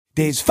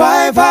Dave's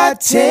 5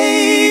 Hot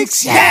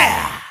Takes,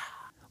 yeah!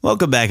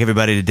 Welcome back,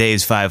 everybody, to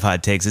Dave's 5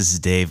 Hot Takes. This is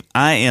Dave.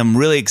 I am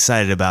really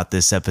excited about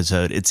this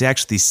episode. It's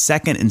actually the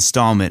second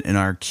installment in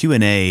our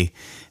Q&A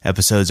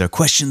episodes, our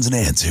questions and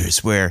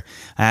answers, where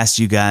I asked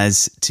you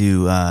guys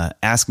to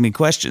ask me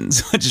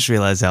questions. I just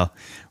realized how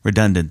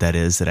redundant that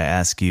is, that I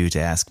ask you to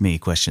ask me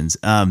questions.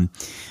 And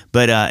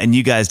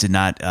you guys did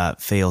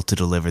not fail to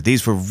deliver.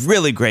 These were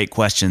really great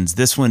questions.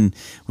 This one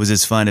was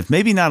as fun, if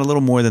maybe not a little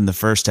more than the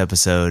first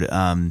episode.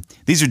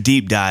 These are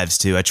deep dives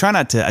too. I try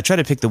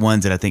to pick the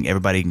ones that I think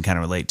everybody can kind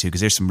of relate to,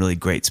 because there's some really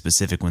great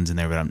specific ones in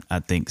there, but I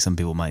think some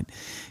people might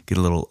get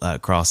a little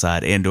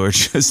cross-eyed and or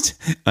just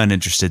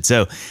uninterested.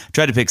 So I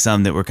tried to pick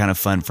some that were kind of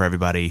fun for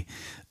everybody.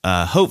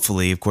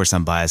 Hopefully, of course,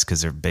 I'm biased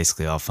because they're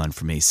basically all fun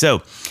for me.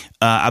 So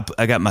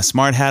I got my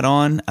smart hat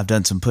on. I've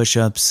done some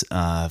push-ups.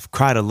 I've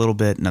cried a little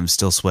bit, and I'm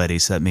still sweaty,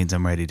 so that means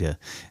I'm ready to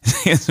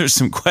answer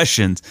some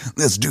questions.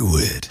 Let's do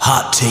it.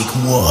 Hot take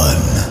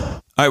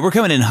 1. All right, we're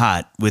coming in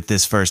hot with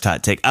this first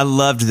hot take. I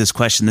loved this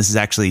question. This is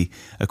actually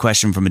a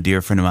question from a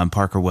dear friend of mine,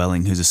 Parker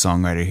Welling, who's a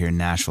songwriter here in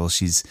Nashville.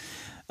 She's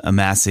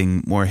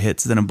amassing more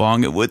hits than a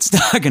bong at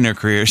Woodstock in her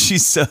career.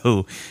 She's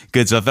so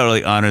good. So I felt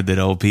really honored that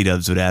old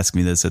P-Dubs would ask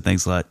me this. So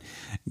thanks a lot,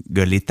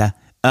 Girlita.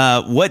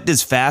 Why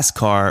does Fast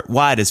Car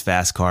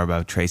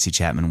by Tracy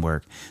Chapman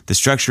work? The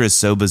structure is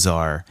so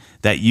bizarre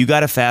that "you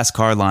got a fast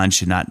car" line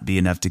should not be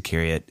enough to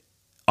carry it.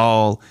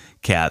 All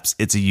caps.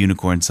 It's a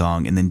unicorn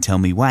song. And then tell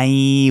me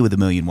why with a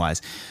million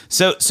whys.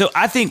 So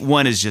I think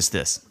one is just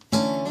this.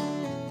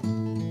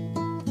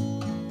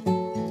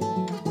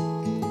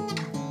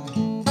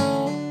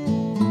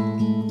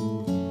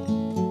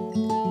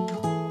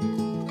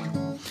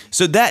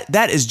 So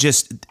that is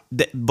just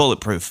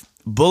bulletproof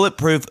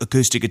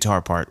acoustic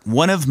guitar part.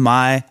 One of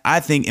my, I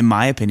think, in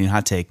my opinion,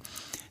 hot take,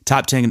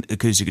 top 10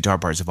 acoustic guitar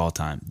parts of all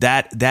time.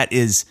 That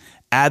is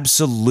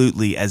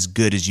absolutely as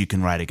good as you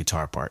can write a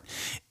guitar part.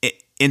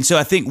 And so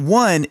I think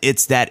one,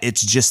 it's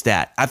just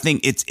that. I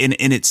think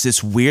it's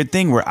this weird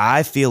thing where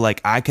I feel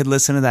like I could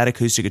listen to that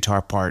acoustic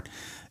guitar part,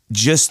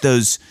 just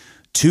those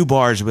 2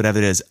 bars or whatever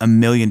it is, a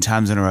million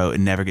times in a row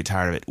and never get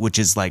tired of it, which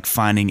is like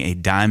finding a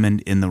diamond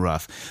in the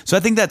rough. So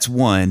I think that's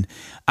one.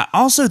 I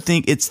also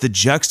think it's the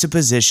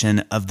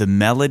juxtaposition of the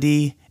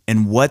melody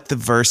and what the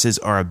verses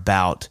are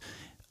about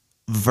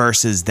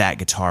versus that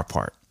guitar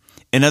part.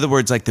 In other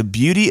words, like the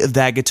beauty of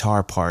that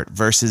guitar part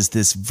versus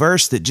this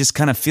verse that just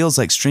kind of feels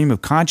like stream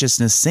of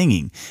consciousness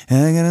singing.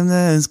 I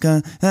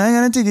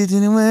gotta take it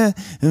anywhere.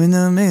 And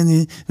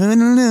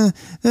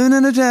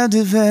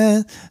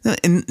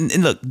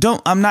look,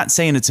 I'm not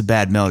saying it's a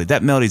bad melody.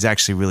 That melody is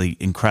actually really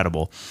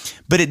incredible.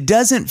 But it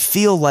doesn't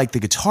feel like the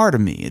guitar to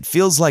me. It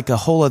feels like a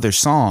whole other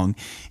song.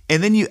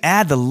 And then you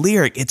add the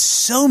lyric. It's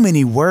so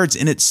many words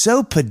and it's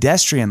so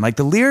pedestrian. Like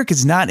the lyric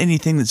is not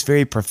anything that's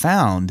very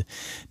profound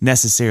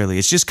necessarily.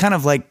 It's just kind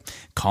of like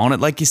calling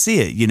it like you see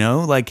it, you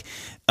know? Like,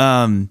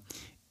 and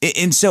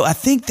so I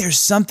think there's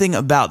something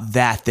about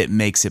that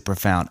makes it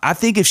profound. I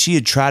think if she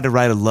had tried to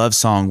write a love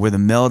song where the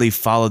melody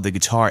followed the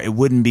guitar, it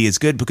wouldn't be as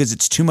good because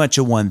it's too much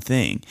of one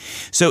thing.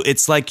 So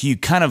it's like you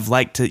kind of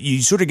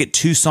you sort of get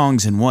 2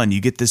 songs in one.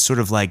 You get this sort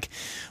of like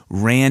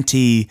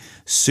ranty,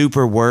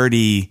 super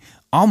wordy,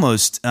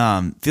 almost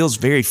feels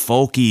very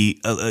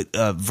folky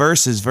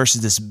verses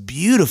versus this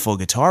beautiful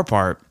guitar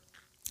part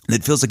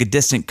that feels like a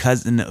distant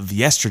cousin of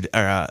yesterday,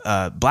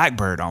 or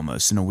Blackbird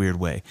almost in a weird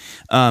way.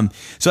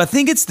 So I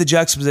think it's the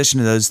juxtaposition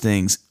of those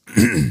things.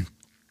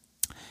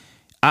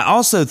 I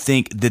also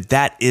think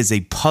that is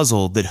a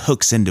puzzle that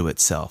hooks into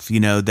itself. You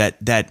know,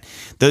 that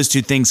those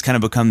 2 things kind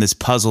of become this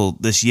puzzle,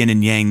 this yin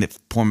and yang that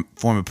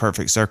form a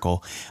perfect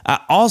circle. I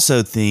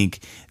also think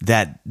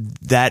that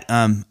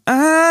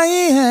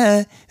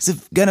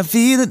is gonna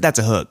feel it. That's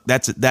a hook.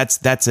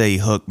 That's a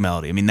hook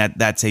melody. I mean,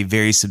 that's a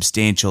very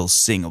substantial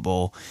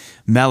singable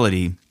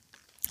melody.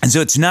 And so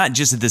it's not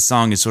just that this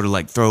song is sort of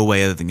like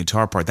throwaway other than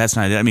guitar part. That's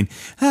not it. I mean,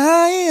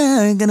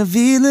 I ain't gonna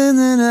feel it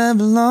that I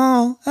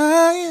belong.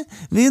 I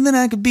feel that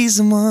I could be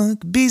someone.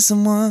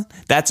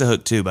 That's a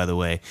hook too, by the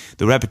way.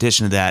 The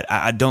repetition of that,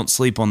 I don't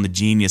sleep on the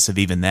genius of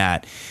even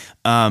that.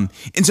 And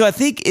so I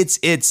think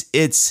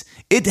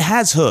it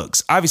has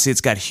hooks. Obviously,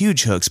 it's got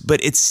huge hooks,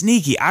 but it's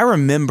sneaky. I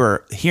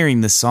remember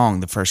hearing this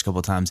song the first couple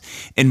of times,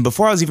 and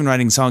before I was even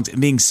writing songs,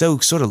 being so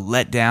sort of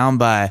let down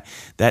by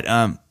that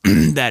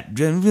that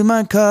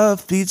my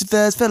cuff beats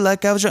fast, felt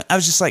like I was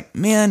just like,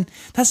 man,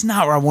 that's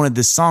not where I wanted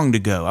this song to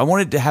go. I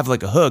wanted to have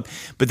like a hook,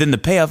 but then the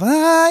payoff,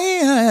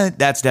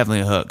 that's definitely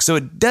a hook. So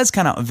it does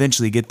kind of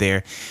eventually get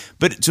there.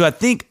 But so I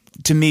think,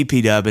 to me,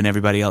 P-Dub and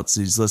everybody else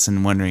who's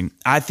listening wondering,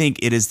 I think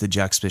it is the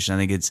juxtaposition. I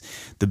think it's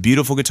the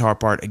beautiful guitar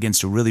part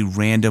against a really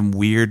random,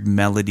 weird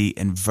melody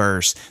and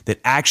verse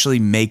that actually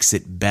makes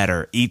it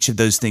better. Each of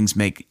those things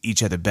make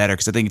each other better.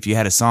 Because I think if you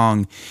had a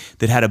song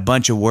that had a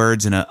bunch of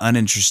words and an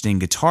uninteresting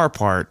guitar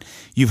part,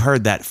 you've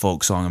heard that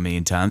folk song a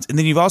million times. And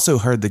then you've also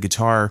heard the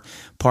guitar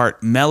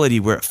part melody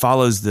where it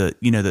follows the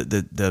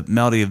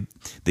melody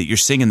that you're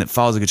singing that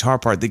follows the guitar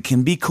part that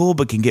can be cool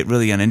but can get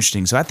really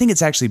uninteresting. So I think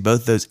it's actually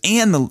both those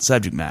and the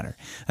subject matter.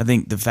 I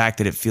think the fact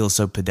that it feels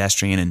so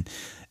pedestrian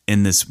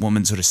and this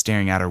woman sort of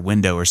staring out her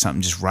window or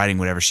something, just writing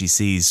whatever she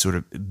sees, sort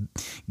of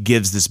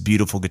gives this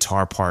beautiful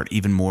guitar part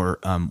even more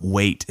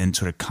weight and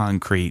sort of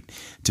concrete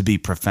to be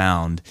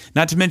profound.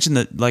 Not to mention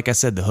that, like I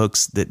said, the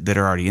hooks that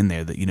are already in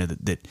there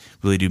that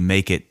really do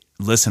make it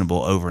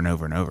listenable over and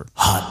over and over.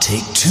 Hot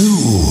take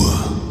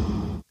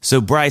 2. So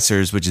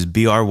Brycers, which is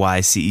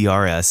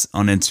Brycers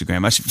on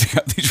Instagram. I should figure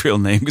out these real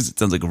names because it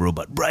sounds like a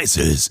robot.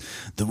 Brycers,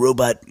 the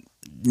robot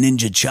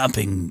ninja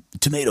chopping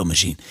tomato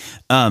machine.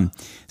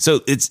 So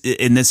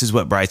this is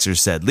what Brycers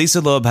said. Lisa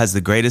Loeb has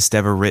the greatest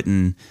ever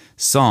written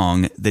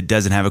song that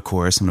doesn't have a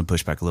chorus. I'm going to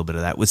push back a little bit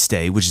of that with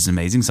Stay, which is an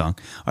amazing song.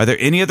 Are there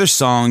any other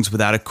songs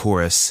without a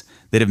chorus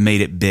that have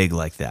made it big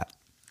like that?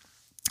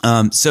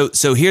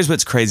 So here's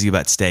what's crazy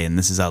about Stay, and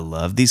I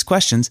love these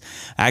questions.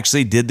 I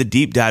actually did the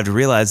deep dive to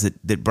realize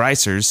that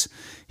Brycers,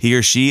 he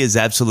or she, is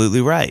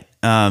absolutely right.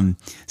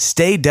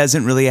 Stay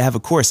doesn't really have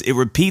a chorus. It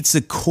repeats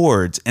the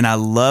chords, and I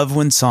love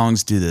when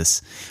songs do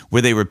this,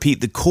 where they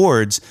repeat the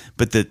chords,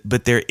 but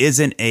there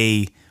isn't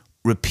a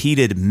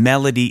repeated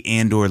melody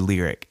and or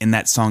lyric in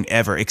that song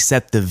ever,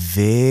 except the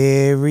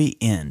very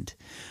end,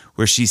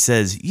 where she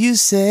says, "You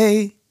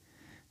say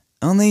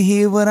only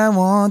hear what I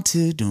want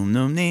to."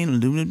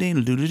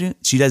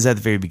 She does that at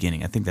the very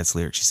beginning. I think that's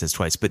lyric she says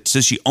twice. But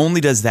so she only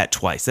does that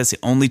twice. That's the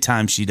only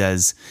time she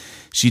does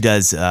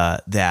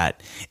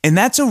that. And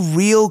that's a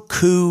real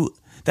coup.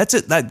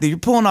 You're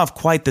pulling off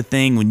quite the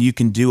thing when you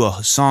can do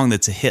a song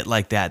that's a hit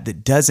like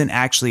that doesn't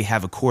actually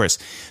have a chorus.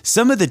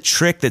 Some of the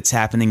trick that's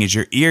happening is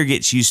your ear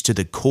gets used to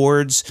the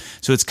chords,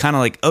 so it's kind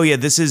of like, oh yeah,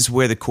 this is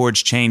where the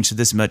chords change, so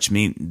this must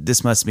mean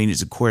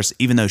it's a chorus,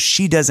 even though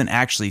she doesn't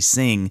actually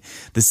sing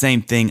the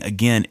same thing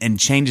again and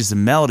changes the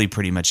melody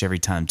pretty much every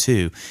time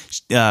too,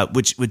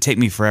 which would take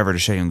me forever to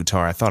show you on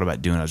guitar. I thought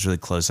about doing it. I was really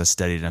close. I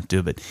studied enough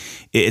to do it, but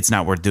it's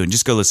not worth doing.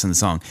 Just go listen to the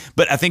song.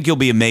 But I think you'll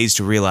be amazed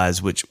to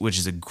realize, which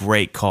is a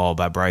great call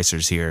by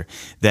Brycers here,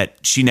 that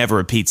she never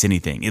repeats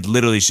anything. It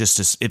literally is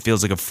just it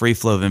feels like a free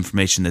flow of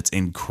information that's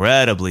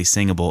incredibly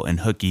singable and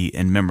hooky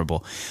and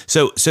memorable.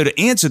 So to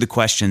answer the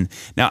question,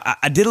 now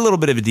I did a little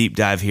bit of a deep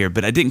dive here,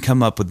 but I didn't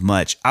come up with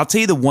much. I'll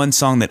tell you the one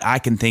song that I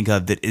can think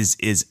of that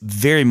is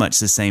very much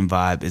the same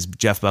vibe as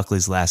Jeff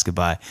Buckley's Last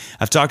Goodbye.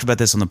 I've talked about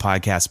this on the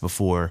podcast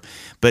before,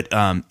 but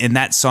in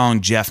that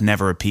song, Jeff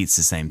never repeats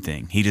the same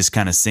thing. He just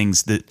kind of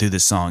sings through the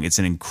song. It's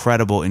an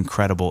incredible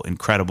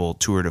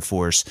tour de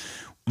force,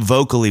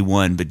 vocally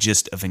one, but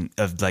just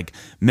of like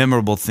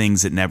memorable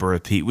things that never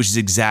repeat, which is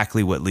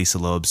exactly what Lisa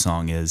Loeb's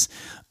song is.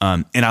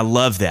 And I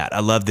love that. I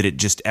love that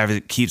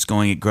it keeps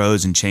going, it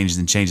grows and changes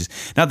and changes.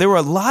 Now, there were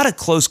a lot of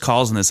close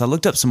calls on this. I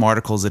looked up some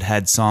articles that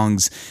had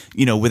songs,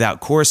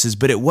 without choruses,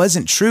 but it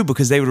wasn't true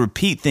because they would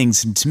repeat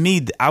things. And to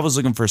me, I was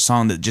looking for a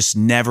song that just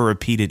never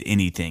repeated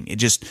anything. It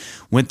just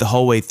went the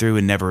whole way through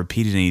and never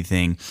repeated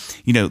anything.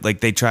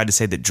 Like they tried to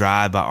say that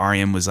Drive by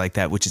R.E.M. was like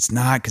that, which it's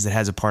not, because it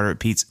has a part that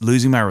repeats.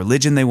 Losing My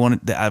Religion,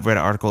 I've read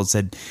an article that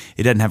said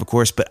it doesn't have a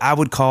chorus, but I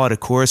would call it a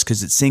chorus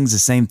because it sings the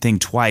same thing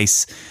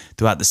twice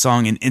throughout the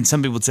song. And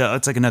some people would say, oh,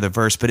 it's like another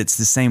verse, but it's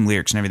the same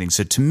lyrics and everything.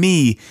 So to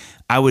me,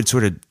 I would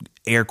sort of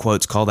air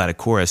quotes call that a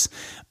chorus.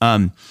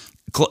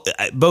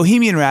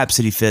 Bohemian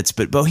Rhapsody fits,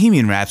 but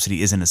Bohemian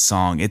Rhapsody isn't a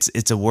song.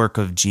 It's a work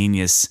of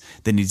genius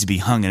that needs to be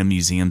hung in a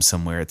museum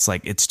somewhere. It's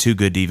like, it's too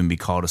good to even be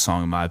called a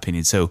song in my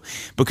opinion. So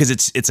because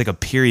it's like a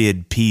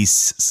period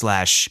piece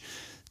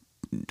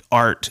 /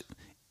 art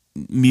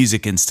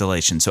music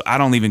installation. So I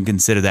don't even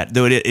consider that,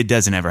 though it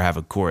doesn't ever have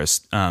a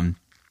chorus.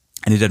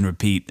 And it doesn't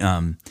repeat.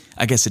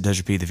 I guess it does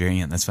repeat at the very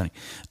end. That's funny.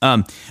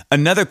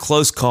 Another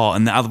close call,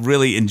 and I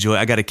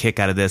got a kick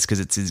out of this because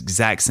it's the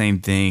exact same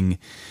thing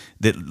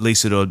that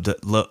Lisa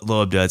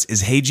Loeb does,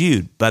 is Hey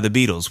Jude by the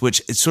Beatles,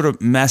 which it sort of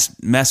messed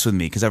with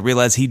me because I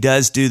realized he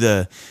does do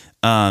the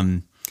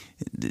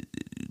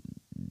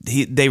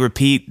they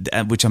repeat,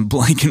 which I'm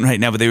blanking right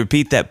now, but they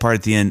repeat that part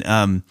at the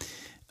end.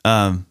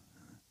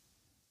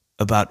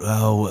 About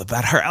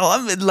her.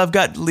 I've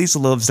got Lisa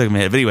Loeb stuck in my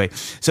head. But anyway,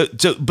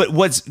 but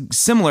what's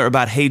similar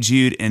about Hey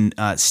Jude and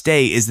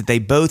Stay is that they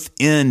both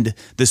end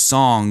the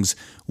songs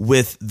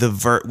with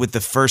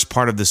the first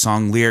part of the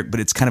song lyric, but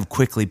it's kind of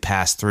quickly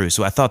passed through.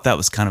 So I thought that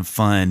was kind of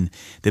fun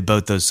that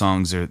both those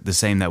songs are the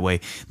same that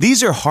way.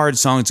 These are hard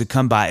songs to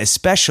come by,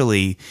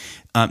 especially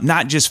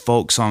not just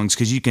folk songs,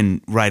 because you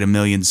can write a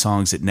million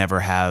songs that never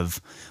have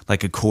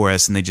like a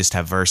chorus and they just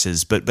have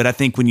verses. But I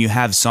think when you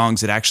have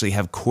songs that actually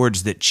have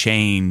chords that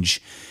change,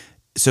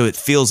 so it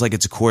feels like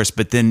it's a chorus,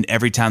 but then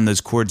every time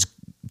those chords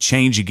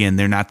change again,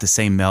 they're not the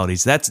same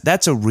melodies.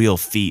 That's a real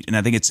feat, and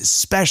I think it's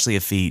especially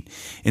a feat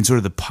in sort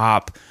of the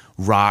pop,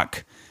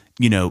 rock,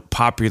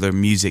 popular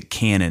music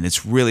canon.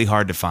 It's really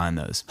hard to find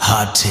those.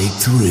 Hot take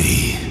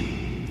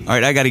 3. All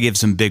right, I got to give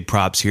some big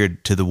props here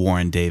to the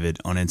Warren David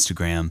on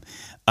Instagram.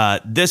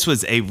 This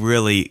was a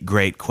really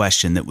great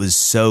question that was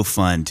so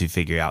fun to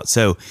figure out.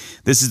 So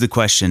this is the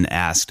question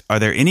asked: are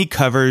there any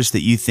covers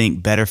that you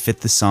think better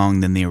fit the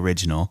song than the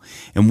original?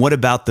 And what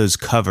about those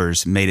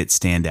covers made it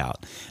stand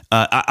out?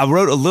 I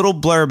wrote a little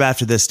blurb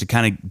after this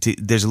to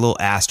there's a little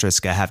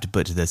asterisk I have to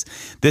put to this.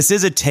 This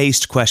is a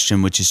taste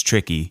question, which is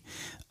tricky.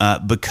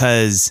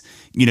 Because,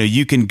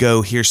 you can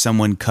go hear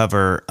someone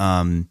cover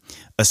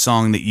a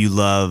song that you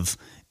love,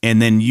 and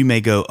then you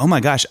may go, oh my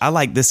gosh, I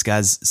like this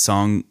guy's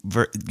song,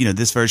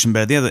 this version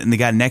better than the other. And the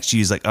guy next to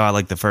you is like, oh, I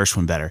like the first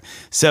one better.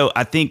 So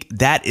I think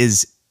that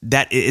it's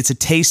a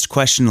taste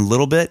question a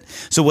little bit.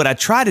 So what I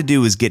try to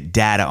do is get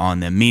data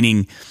on them,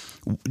 meaning,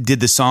 did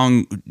the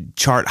song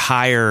chart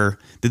higher?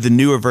 Did the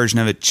newer version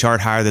of it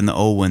chart higher than the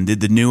old one? Did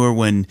the newer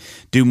one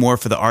do more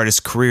for the artist's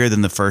career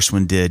than the first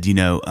one did?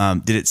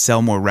 Did it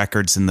sell more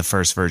records than the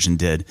first version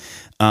did?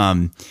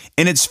 And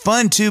it's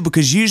fun too,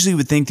 because usually we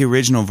would think the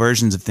original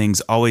versions of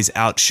things always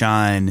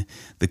outshine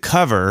the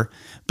cover.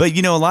 But,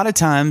 a lot of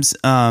times,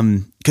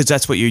 because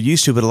that's what you're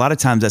used to, but a lot of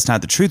times that's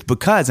not the truth,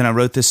 because, and I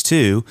wrote this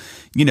too,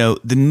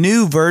 the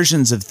new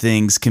versions of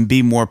things can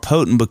be more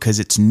potent because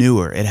it's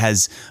newer. It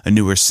has a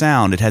newer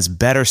sound. It has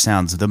better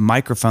sounds. The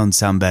microphones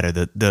sound better.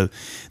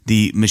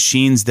 The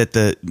machines that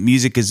the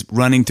music is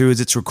running through as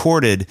it's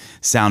recorded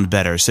sound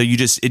better. So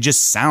it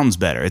just sounds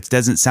better. It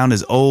doesn't sound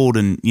as old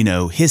and,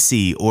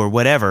 hissy or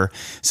whatever.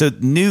 So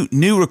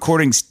new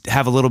recordings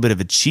have a little bit of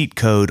a cheat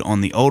code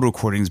on the old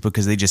recordings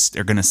because they just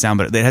are going to sound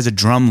better. It has a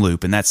drum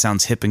loop, and that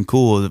sounds hip and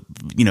cool,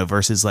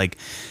 versus like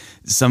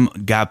some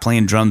guy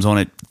playing drums on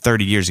it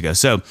 30 years ago.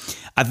 So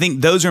I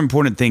think those are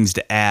important things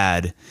to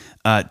add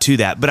to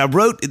that. But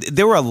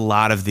there were a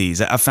lot of these.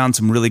 I found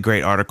some really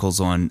great articles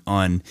on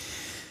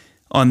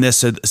this.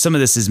 So some of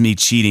this is me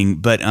cheating,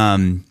 but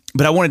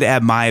I wanted to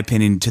add my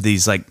opinion to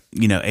these, 8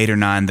 or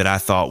 9 that I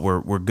thought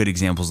were good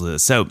examples of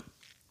this. So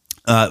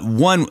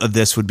one of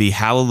this would be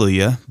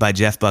Hallelujah by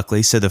Jeff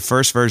Buckley. So the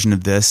first version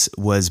of this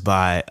was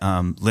by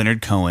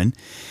Leonard Cohen,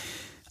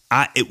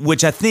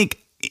 which I think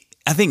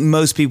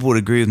most people would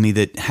agree with me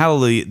that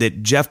Hallelujah,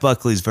 that Jeff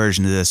Buckley's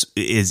version of this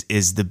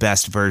is the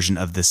best version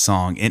of this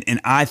song. And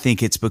I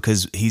think it's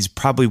because he's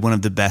probably one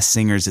of the best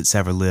singers that's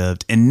ever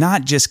lived. And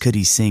not just could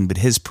he sing, but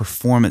his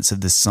performance of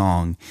this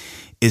song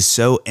is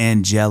so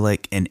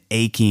angelic and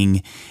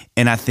aching.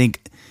 And I think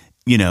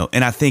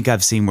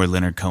I've seen where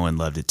Leonard Cohen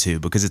loved it too,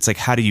 because it's like,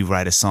 how do you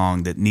write a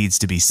song that needs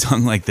to be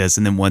sung like this?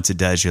 And then once it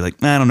does, you're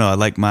like, I don't know, I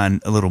like mine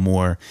a little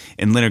more.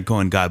 And Leonard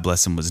Cohen, God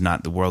bless him, was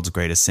not the world's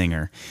greatest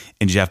singer,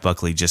 and Jeff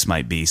Buckley just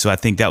might be. So I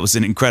think that was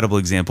an incredible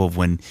example of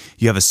when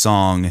you have a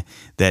song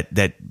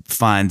that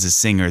finds a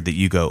singer that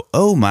you go,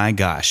 oh my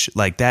gosh,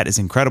 like that is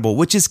incredible,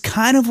 which is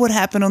kind of what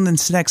happened on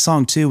this next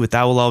song too, with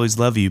I Will Always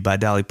Love You by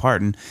Dolly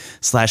Parton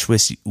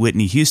 /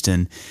 Whitney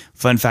Houston.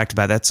 Fun fact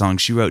about that song,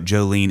 she wrote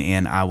Jolene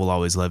and I Will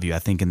Always Love You, I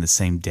think in the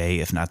same day,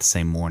 if not the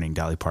same morning,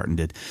 Dolly Parton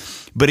did.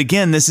 But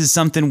again, this is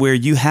something where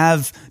you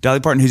have Dolly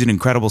Parton, who's an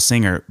incredible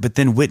singer, but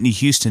then Whitney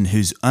Houston,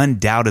 who's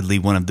undoubtedly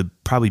one of the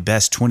probably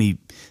best 20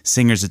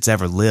 singers that's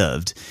ever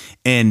lived.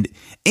 And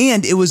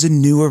it was a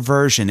newer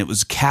version. It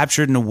was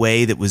captured in a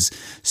way that was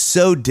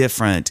so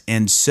different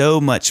and so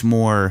much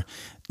more,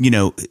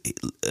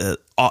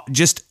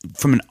 just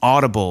from an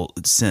audible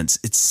sense,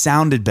 it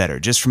sounded better.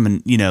 Just from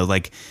an,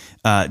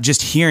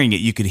 just hearing it,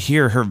 you could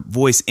hear her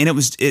voice, and it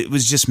was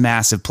just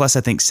massive. Plus,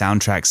 I think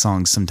soundtrack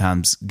songs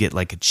sometimes get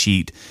like a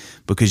cheat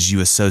because you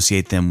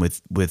associate them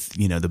with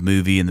the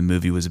movie, and the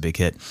movie was a big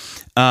hit.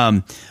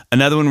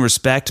 Another one,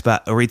 Respect by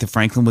Aretha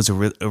Franklin, was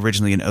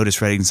originally an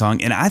Otis Redding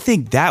song, and I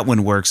think that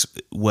one works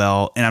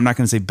well. And I'm not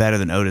going to say better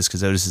than Otis,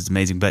 because Otis is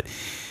amazing, but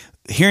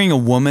hearing a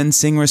woman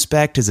sing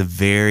Respect is a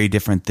very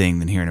different thing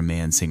than hearing a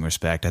man sing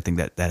Respect. I think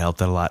that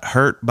helped out a lot.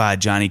 Hurt by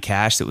Johnny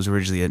Cash, that was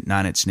originally a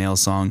Nine Inch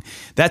Nails song.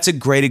 That's a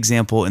great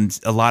example, and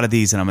a lot of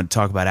these, and I'm going to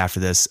talk about after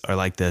this, are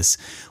like this,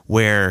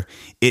 where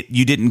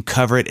you didn't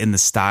cover it in the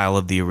style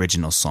of the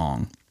original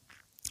song.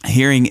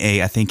 Hearing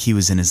I think he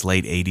was in his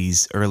late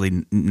 80s, early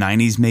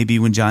 90s maybe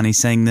when Johnny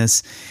sang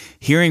this.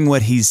 Hearing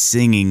what he's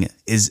singing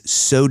is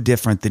so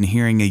different than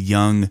hearing a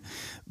young,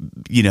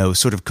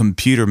 sort of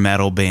computer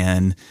metal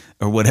band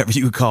or whatever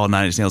you would call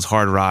Nine Inch Nails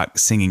hard rock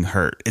singing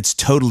Hurt. It's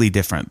totally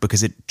different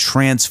because it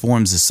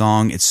transforms the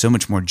song. It's so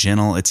much more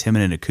gentle. It's him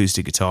and an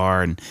acoustic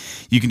guitar, and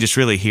you can just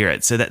really hear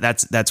it. So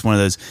that's one of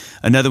those.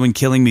 Another one,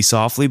 Killing Me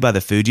Softly by the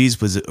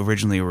Fugees, was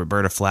originally a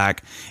Roberta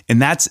Flack,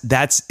 and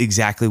that's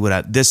exactly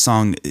what this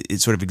song, it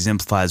sort of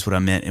exemplifies what I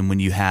meant. And when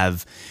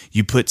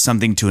you put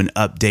something to an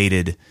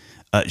updated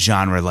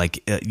genre,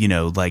 like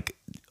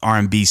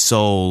R&B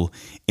soul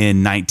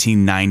in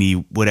 1990,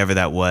 whatever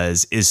that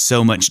was, is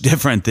so much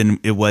different than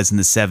it was in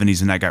the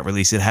 70s when that got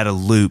released. It had a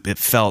loop. It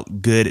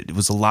felt good. It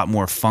was a lot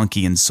more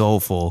funky and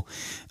soulful.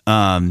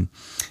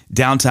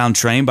 Downtown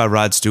Train by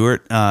Rod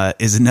Stewart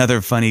is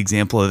another funny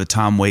example of a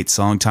Tom Waits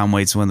song. Tom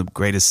Waits, one of the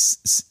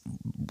greatest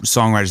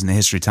songwriters in the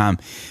history of time.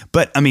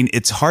 But, I mean,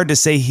 it's hard to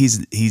say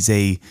he's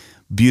a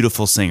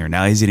beautiful singer.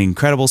 Now, is he an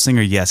incredible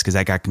singer? Yes, because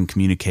that guy can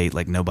communicate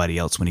like nobody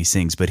else when he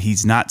sings, but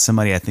he's not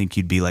somebody I think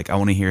you'd be like, I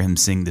want to hear him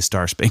sing the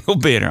Star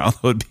Spangled Banner,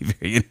 although it'd be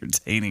very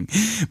entertaining.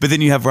 But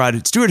then you have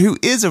Rod Stewart, who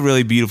is a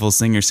really beautiful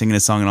singer, singing a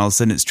song, and all of a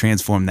sudden it's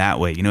transformed that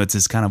way. It's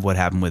just kind of what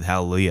happened with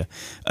Hallelujah.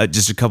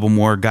 Just a couple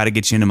more, Gotta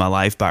Get You Into My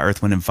Life by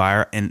Earth, Wind &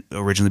 Fire, and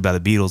originally by the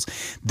Beatles.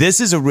 This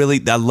is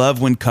I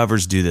love when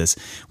covers do this.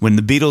 When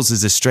the Beatles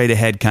is a straight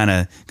ahead kind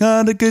of,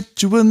 gotta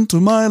get you into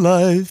my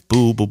life,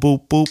 boop, boop,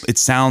 boop, boop. It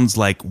sounds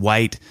like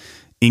white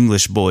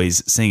English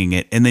boys singing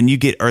it, and then you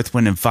get Earth,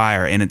 Wind and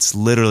Fire, and it's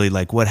literally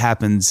like what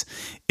happens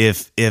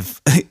if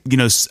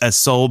a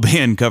soul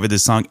band covered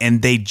this song,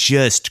 and they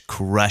just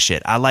crush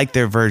it. I like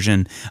their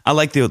version. I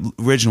like the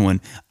original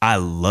one. I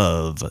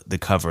love the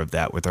cover of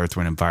that with Earth,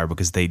 Wind and Fire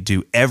because they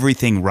do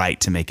everything right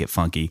to make it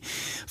funky.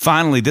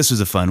 Finally, this was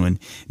a fun one.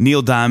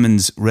 Neil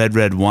Diamond's Red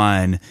Red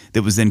Wine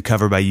that was then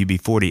covered by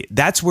UB40.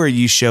 That's where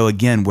you show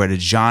again what a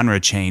genre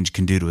change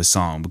can do to a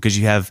song, because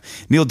you have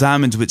Neil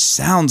Diamond's, which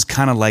sounds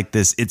kind of like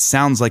this. It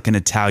sounds like an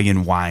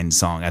Italian wine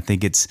song. I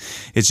think it's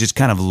just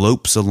kind of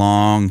lopes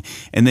along,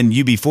 and then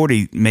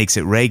UB40 makes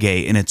it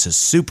reggae, and it's a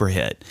super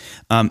hit.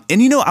 And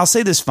I'll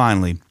say this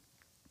finally.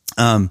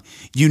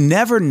 You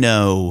never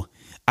know.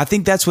 I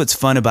think that's what's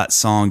fun about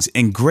songs,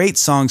 and great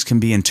songs can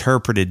be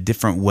interpreted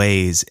different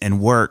ways and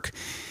work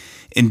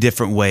in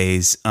different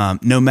ways,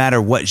 no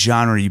matter what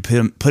genre you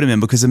put them in,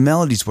 because the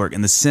melodies work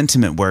and the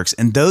sentiment works.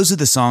 And those are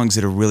the songs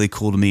that are really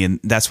cool to me, and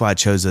that's why I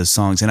chose those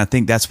songs. And I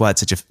think that's why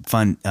it's such a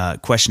fun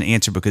question to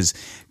answer, because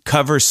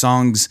cover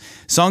songs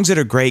that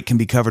are great can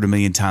be covered a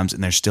million times,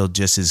 and they're still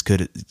just as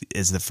good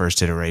as the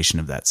first iteration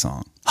of that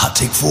song. Hot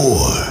take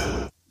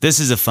 4.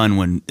 This is a fun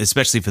one,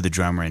 especially for the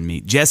drummer and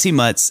me. Jesse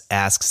Mutz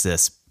asks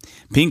this.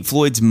 Pink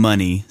Floyd's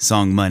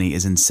song Money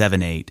is in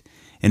 7/8,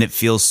 and it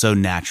feels so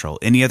natural.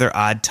 Any other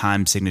odd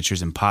time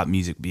signatures in pop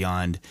music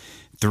beyond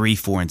 3,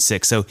 4, and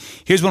 6? So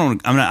here's what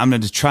I'm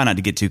going to try not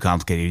to get too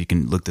complicated. You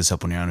can look this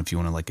up on your own if you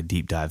want to like a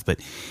deep dive.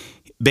 But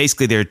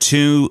basically, there are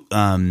two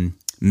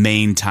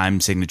main time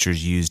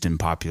signatures used in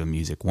popular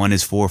music. One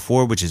is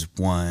 4/4, which is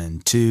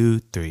 1, 2,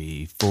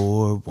 3,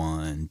 4,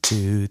 1,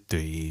 2,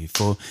 3,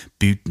 4.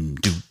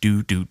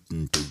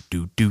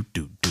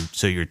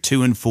 So your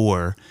 2 and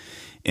 4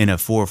 in a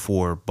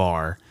 4/4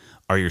 bar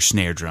are your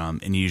snare drum,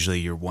 and usually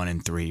your 1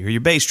 and 3 are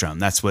your bass drum.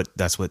 That's what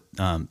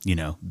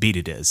beat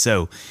it is.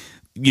 So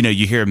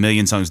you hear a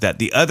million songs that.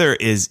 The other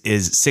is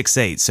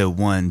 6/8. So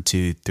 1,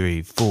 2,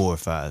 3, 4,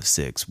 5,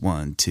 6.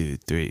 1, 2,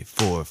 3,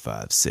 4,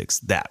 5, 6.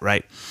 That,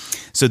 right?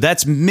 So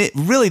that's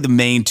really the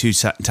main two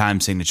time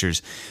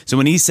signatures. So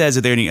when he says,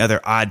 are there any other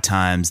odd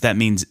times, that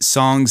means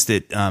songs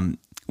that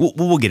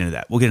we'll get into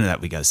that. We'll get into that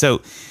as we go.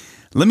 So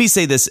let me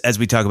say this as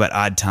we talk about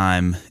odd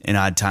time and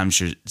odd time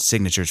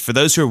signatures. For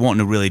those who are wanting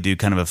to really do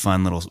kind of a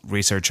fun little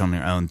research on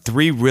their own,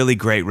 3 really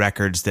great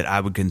records that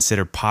I would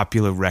consider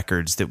popular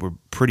records that were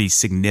pretty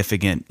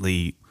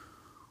significantly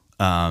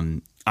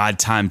odd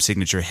time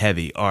signature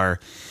heavy are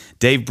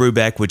Dave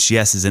Brubeck, which,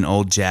 yes, is an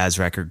old jazz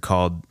record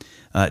called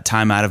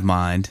Time Out of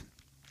Mind.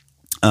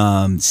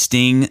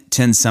 Sting,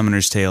 10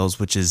 Summoner's Tales,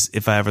 which is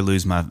If I Ever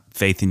Lose My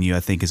Faith in You,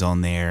 I think is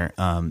on there.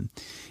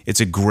 It's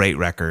a great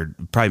record,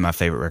 probably my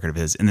favorite record of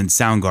his. And then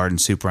Soundgarden,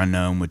 Super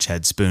Unknown, which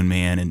had Spoon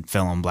Man and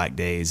Fell on Black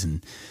Days.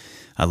 And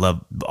I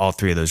love all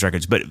 3 of those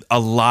records, but a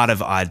lot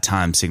of odd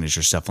time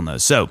signature stuff on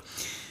those. So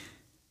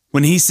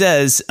when he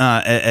says,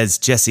 as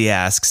Jesse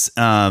asks,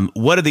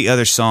 what are the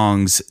other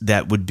songs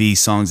that would be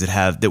songs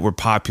that were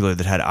popular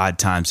that had odd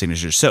time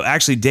signatures? So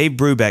actually, Dave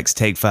Brubeck's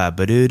Take 5,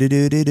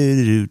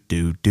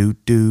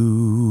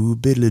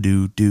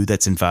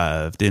 that's in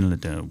 5.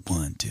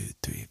 1, 2,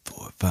 3,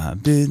 4,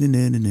 5.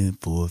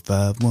 4,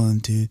 5, 1,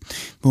 2,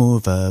 4,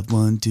 5,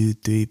 1, 2,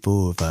 3,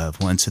 4,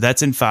 5, 1. So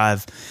that's in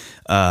 5.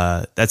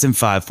 That's in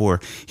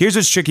 5/4. Here's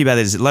what's tricky about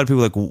it is a lot of people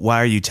are like, why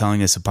are you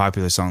telling us a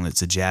popular song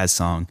that's a jazz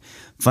song?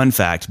 Fun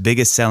fact,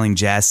 biggest selling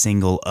jazz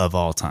single of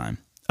all time.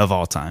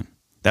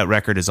 That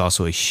record is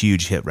also a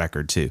huge hit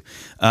record too.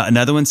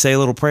 Another one, Say a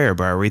Little Prayer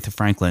by Aretha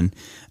Franklin.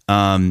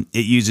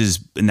 It uses,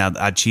 now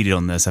I cheated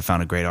on this. I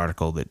found a great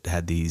article that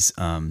had these.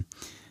 So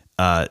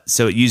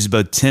it uses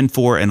both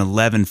 10/4 and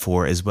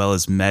 11/4 as well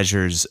as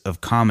measures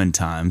of common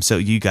time. So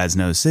you guys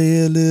know,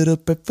 say a little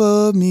prayer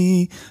for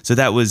me. So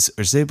that was,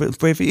 or say a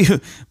prayer for you.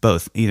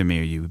 Both, either me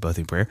or you, we both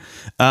need prayer.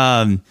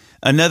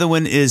 Another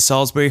one is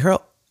Salisbury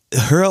Hill.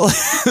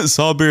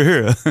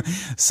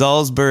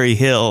 Salisbury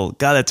Hill.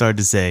 God, that's hard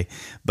to say.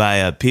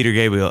 By Peter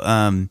Gabriel.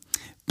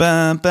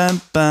 Bum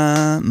bum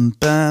bum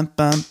bum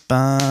bum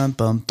bum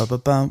bum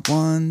bum bum.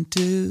 1,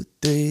 2,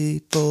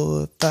 3,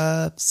 4,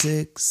 5,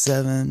 6,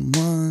 7.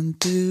 1,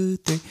 2,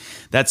 3.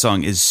 That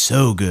song is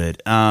so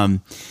good.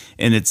 And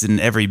it's in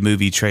every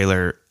movie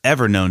trailer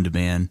ever known to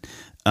man.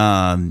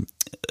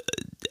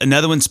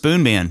 Another one,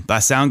 Spoon Man by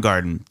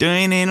Soundgarden.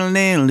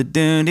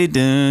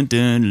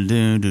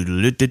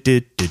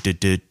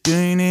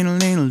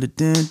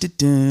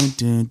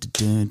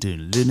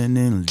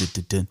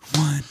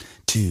 1,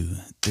 2,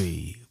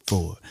 3,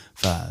 4,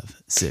 5,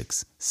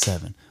 6,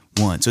 7,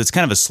 1. So it's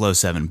kind of a slow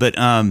 7, but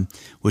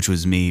which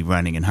was me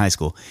running in high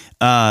school.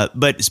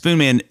 But Spoon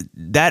Man,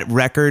 that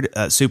record,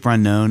 Super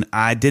Unknown,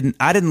 I didn't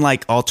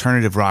like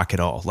alternative rock at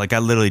all. Like I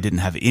literally didn't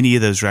have any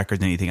of those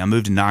records or anything. I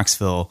moved to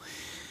Knoxville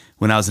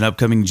when I was an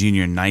upcoming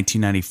junior in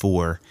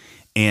 1994,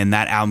 and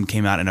that album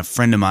came out, and a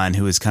friend of mine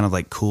who was kind of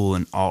like cool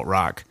and alt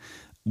rock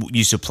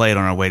used to play it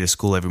on our way to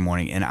school every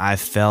morning, and I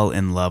fell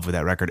in love with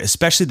that record,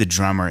 especially the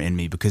drummer in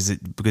me,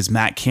 because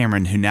Matt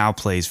Cameron, who now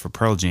plays for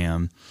Pearl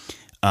Jam,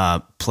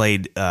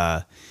 played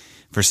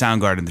for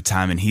Soundgarden at the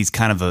time, and he's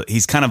kind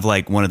of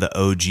like one of the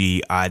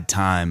OG odd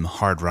time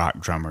hard rock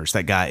drummers.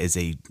 That guy is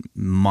a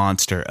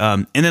monster.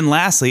 And then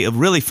lastly, a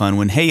really fun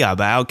one, Hey Ya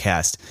by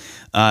Outkast.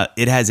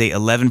 It has a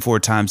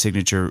 11/4 time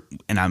signature,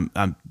 and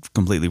I'm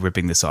completely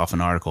ripping this off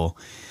an article.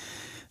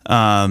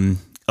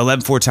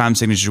 11/4 time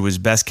signature was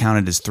best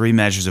counted as 3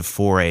 measures of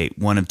 4/8,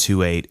 1 of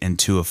 2/8, and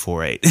 2 of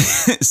 4/8.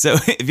 So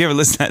if you ever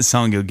listen to that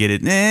song, you'll get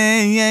it.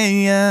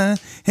 Hey, yeah,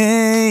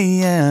 hey,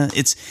 yeah.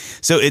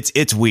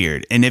 It's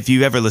weird. And if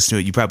you ever listen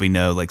to it, you probably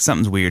know like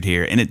something's weird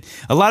here. And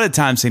a lot of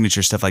time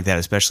signature stuff like that,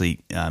 especially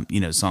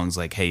songs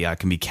like Hey Ya,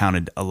 can be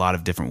counted a lot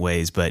of different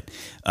ways. But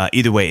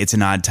either way, it's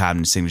an odd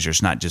time signature.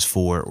 It's not just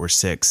 4 or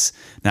 6,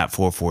 not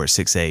 4/4 or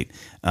 6/8.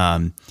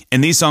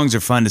 And these songs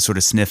are fun to sort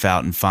of sniff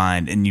out and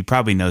find, and you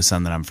probably know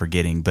some that I'm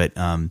forgetting, but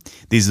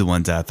these are the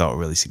ones that I thought were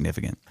really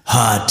significant.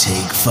 Hot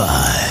Take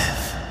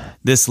 5.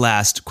 This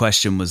last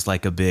question was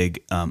like a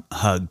big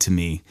hug to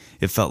me.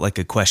 It felt like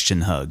a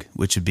question hug,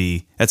 that's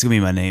going to be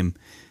my name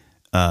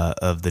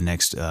of the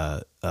next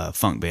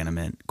funk band I'm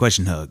in.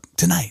 Question hug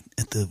tonight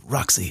at the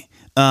Roxy.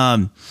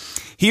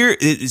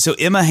 So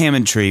Emma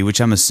Hammondtree, which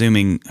I'm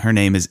assuming her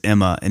name is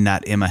Emma and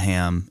not Emma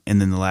Ham,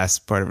 and then the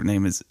last part of her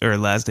name is, or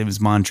last name is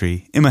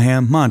Montree. Emma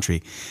Ham,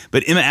 Montree.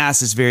 But Emma asked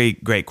this very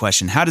great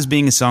question. How does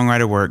being a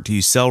songwriter work? Do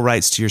you sell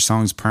rights to your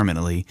songs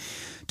permanently?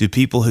 Do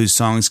people whose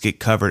songs get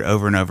covered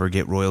over and over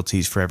get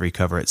royalties for every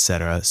cover,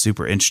 etc.?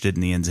 Super interested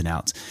in the ins and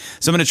outs.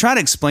 So I'm going to try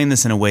to explain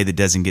this in a way that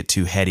doesn't get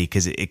too heady,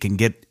 because it can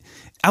get,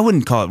 I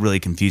wouldn't call it really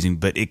confusing,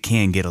 but it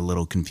can get a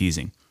little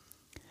confusing.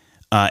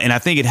 And I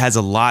think it has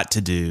a lot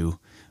to do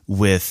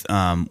with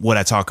what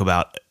I talk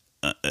about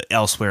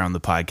elsewhere on the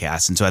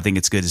podcast. And so I think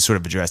it's good to sort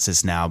of address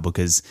this now,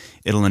 because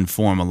it'll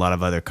inform a lot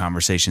of other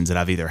conversations that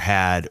I've either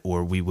had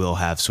or we will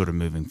have sort of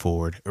moving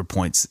forward, or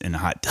points in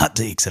hot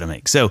takes that I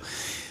make. So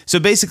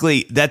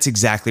basically, that's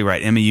exactly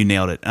right. Emma, you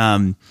nailed it.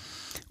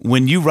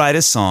 When you write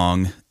a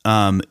song,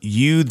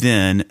 you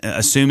then,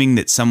 assuming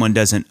that someone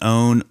doesn't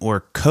own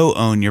or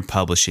co-own your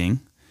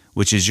publishing,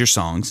 which is your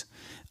songs,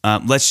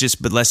 let's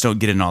don't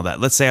get into all that.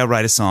 Let's say I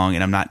write a song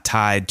and I'm not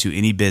tied to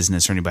any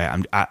business or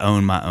anybody. I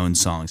own my own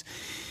songs.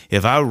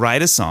 If I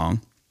write a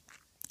song,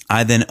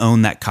 I then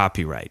own that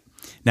copyright.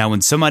 Now, when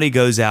somebody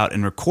goes out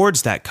and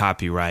records that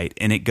copyright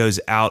and it goes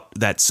out,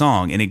 that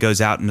song, and it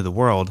goes out into the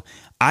world,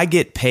 I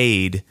get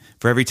paid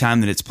for every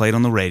time that it's played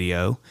on the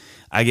radio.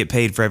 I get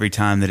paid for every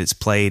time that it's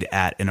played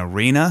at an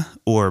arena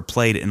or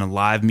played in a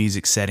live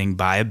music setting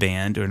by a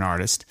band or an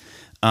artist.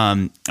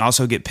 I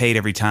also get paid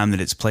every time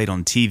that it's played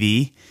on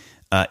TV.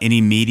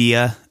 Any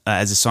media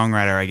as a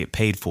songwriter I get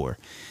paid for.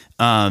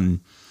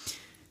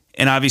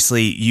 And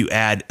obviously you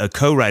add a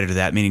co-writer to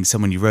that, meaning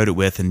someone you wrote it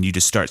with, and you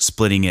just start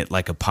splitting it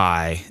like a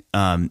pie.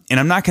 And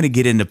I'm not going to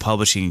get into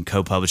publishing and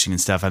co-publishing and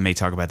stuff. I may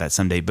talk about that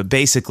someday. But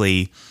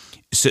basically,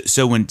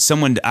 so when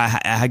someone,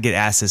 I get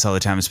asked this all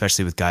the time,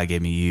 especially with God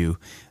Gave Me You,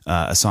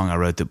 a song I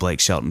wrote that Blake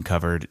Shelton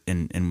covered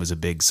and was a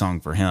big song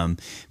for him.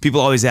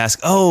 People always ask,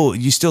 oh,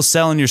 you still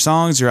selling your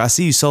songs? Or I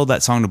see you sold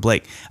that song to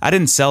Blake. I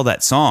didn't sell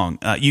that song.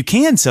 You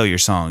can sell your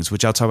songs,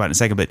 which I'll talk about in a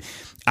second, but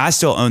I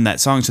still own that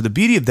song. So the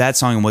beauty of that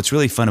song, and what's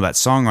really fun about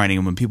songwriting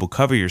and when people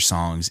cover your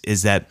songs,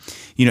 is that,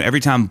 every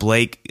time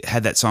Blake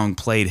had that song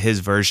played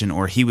his version,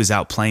 or he was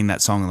out playing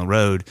that song on the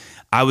road,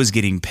 I was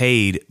getting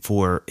paid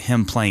for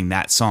him playing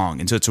that song.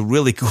 And so it's a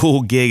really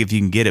cool gig if you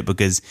can get it,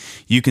 because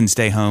you can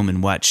stay home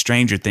and watch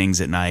Stranger Things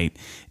at night,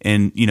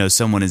 and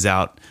someone is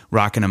out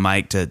rocking a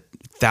mic to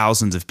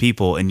thousands of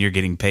people and you're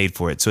getting paid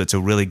for it. So it's a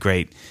really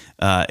great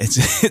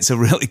it's a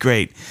really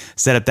great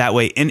setup that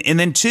way. And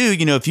then too,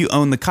 if you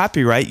own the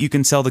copyright, you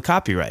can sell the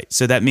copyright.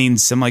 So that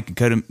means somebody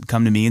could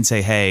come to me and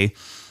say, hey,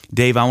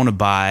 Dave, I want to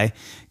buy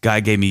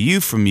God Gave Me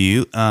You from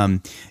you.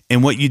 And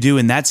what you do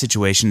in that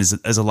situation is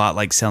a lot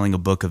like selling a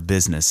book of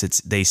business.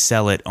 They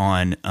sell it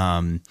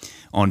on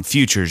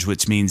futures,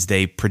 which means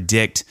they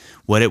predict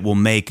what it will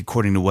make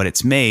according to what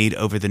it's made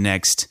over the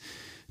next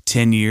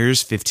 10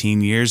 years,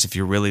 15 years, if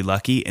you're really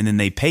lucky. And then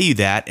they pay you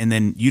that, and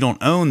then you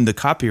don't own the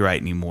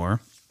copyright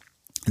anymore.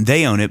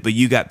 They own it, but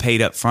you got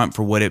paid up front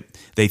for what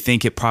they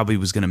think it probably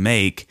was going to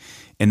make.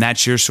 And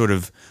that's your sort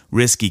of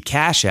risky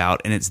cash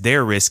out, and it's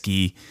their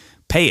risky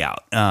payout.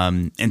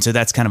 And so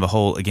that's kind of a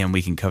whole, again,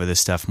 we can cover this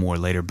stuff more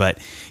later, but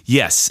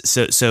yes.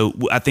 So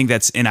I think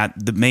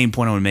the main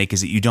point I want to make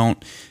is that you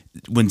don't,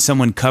 when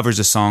someone covers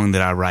a song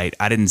that I write,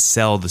 I didn't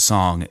sell the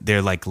song.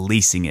 They're like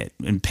leasing it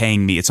and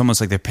paying me. It's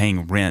almost like they're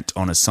paying rent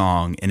on a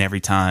song. And every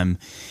time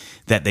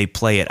that they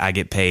play it, I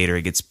get paid, or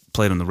it gets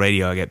played on the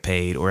radio, I get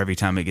paid, or every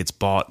time it gets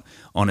bought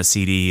on a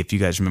CD, if you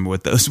guys remember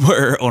what those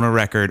were, on a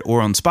record, or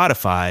on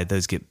Spotify,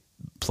 those get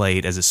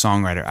played. As a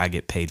songwriter, I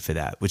get paid for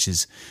that, which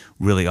is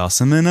really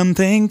awesome, and I'm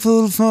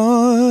thankful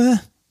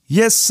for.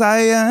 Yes, I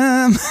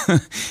am.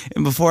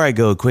 And before I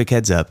go, a quick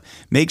heads up,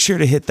 make sure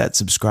to hit that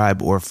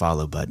subscribe or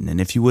follow button. And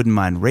if you wouldn't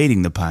mind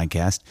rating the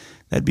podcast,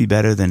 that'd be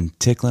better than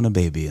tickling a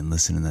baby and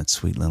listening to that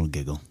sweet little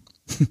giggle.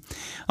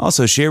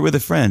 Also, share with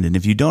a friend. And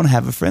if you don't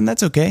have a friend,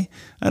 that's okay.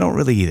 I don't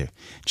really either.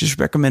 Just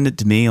recommend it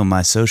to me on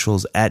my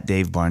socials at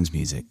Dave Barnes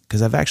Music,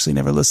 because I've actually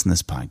never listened to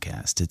this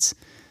podcast. It's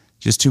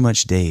Just too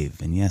much Dave.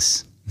 And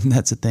yes,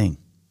 that's a thing.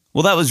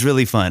 Well, that was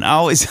really fun.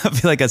 I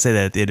feel like I say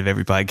that at the end of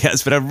every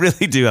podcast, but I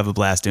really do have a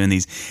blast doing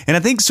these. And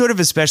I think sort of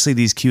especially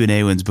these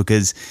Q&A ones,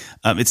 because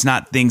it's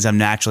not things I'm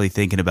naturally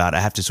thinking about. I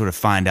have to sort of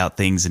find out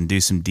things and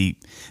do some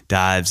deep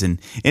dives. And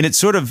it's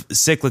sort of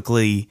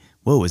cyclically,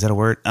 whoa, is that a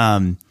word?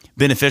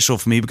 Beneficial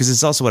for me, because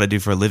it's also what I do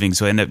for a living.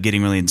 So I end up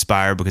getting really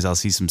inspired because I'll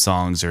see some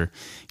songs, or,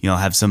 I'll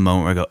have some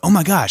moment where I go, oh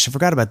my gosh, I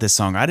forgot about this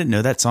song. Or I didn't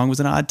know that song was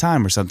an odd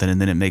time or something.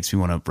 And then it makes me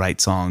want to write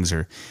songs,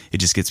 or it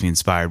just gets me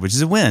inspired, which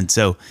is a win.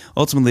 So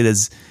ultimately it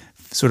is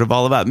sort of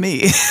all about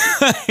me,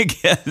 I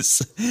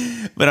guess.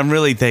 But I'm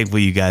really thankful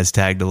you guys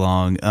tagged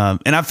along.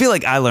 And I feel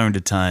like I learned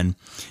a ton.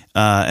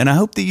 And I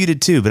hope that you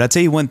did too. But I'll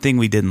tell you one thing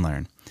we didn't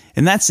learn.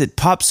 And that's that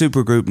pop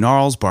supergroup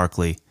Gnarls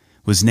Barkley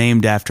was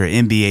named after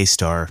NBA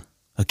star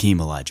Hakeem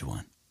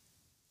Olajuwon.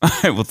 All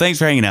right, well, thanks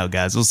for hanging out,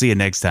 guys. We'll see you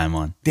next time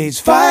on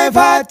Dave's 5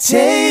 Hot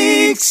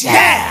Takes.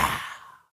 Yeah!